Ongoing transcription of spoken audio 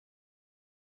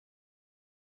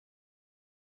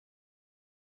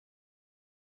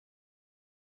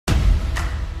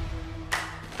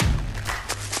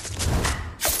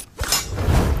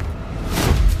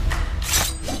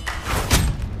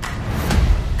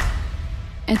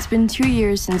It's been 2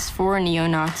 years since 4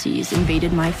 neo-Nazis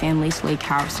invaded my family's lake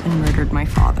house and murdered my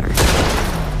father.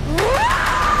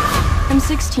 I'm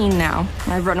 16 now.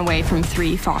 I've run away from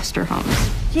 3 foster homes.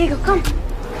 Diego, come.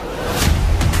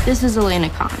 This is Elena.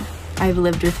 I've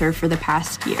lived with her for the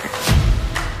past year.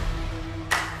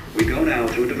 We go now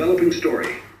to a developing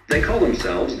story. They call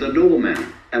themselves the Noblemen,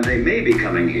 and they may be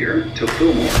coming here to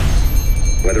Fillmore.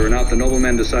 Whether or not the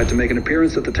Noblemen decide to make an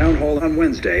appearance at the town hall on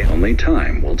Wednesday, only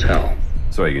time will tell.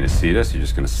 So are you gonna seat us, or you're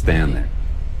just gonna stand there?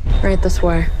 Right this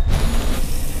way.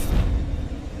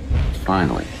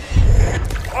 Finally.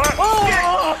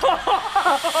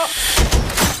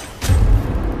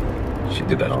 She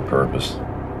did that on purpose.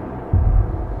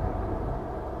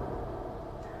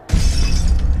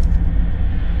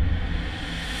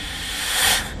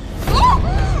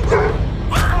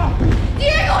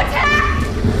 Diego, attack!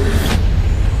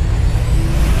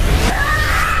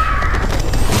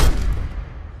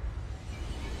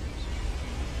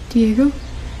 Diego?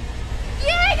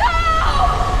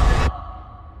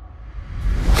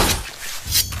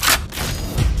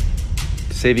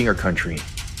 Saving our country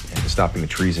and stopping the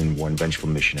treason one vengeful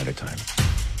mission at a time.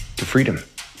 To freedom.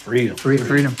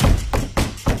 Freedom.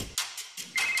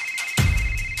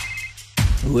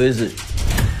 Who is it?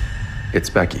 It's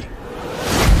Becky.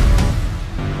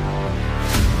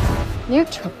 You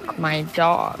took my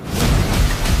dog.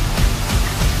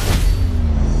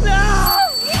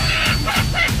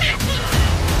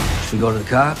 Should we go to the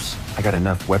cops? I got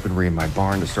enough weaponry in my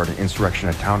barn to start an insurrection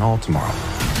at town hall tomorrow.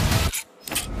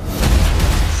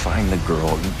 Find the girl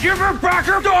and give her back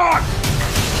her dog!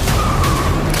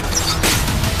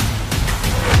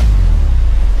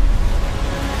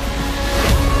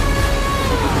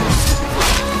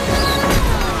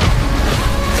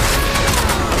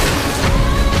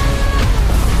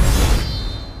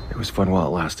 It was fun while it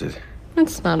lasted.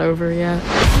 It's not over yet.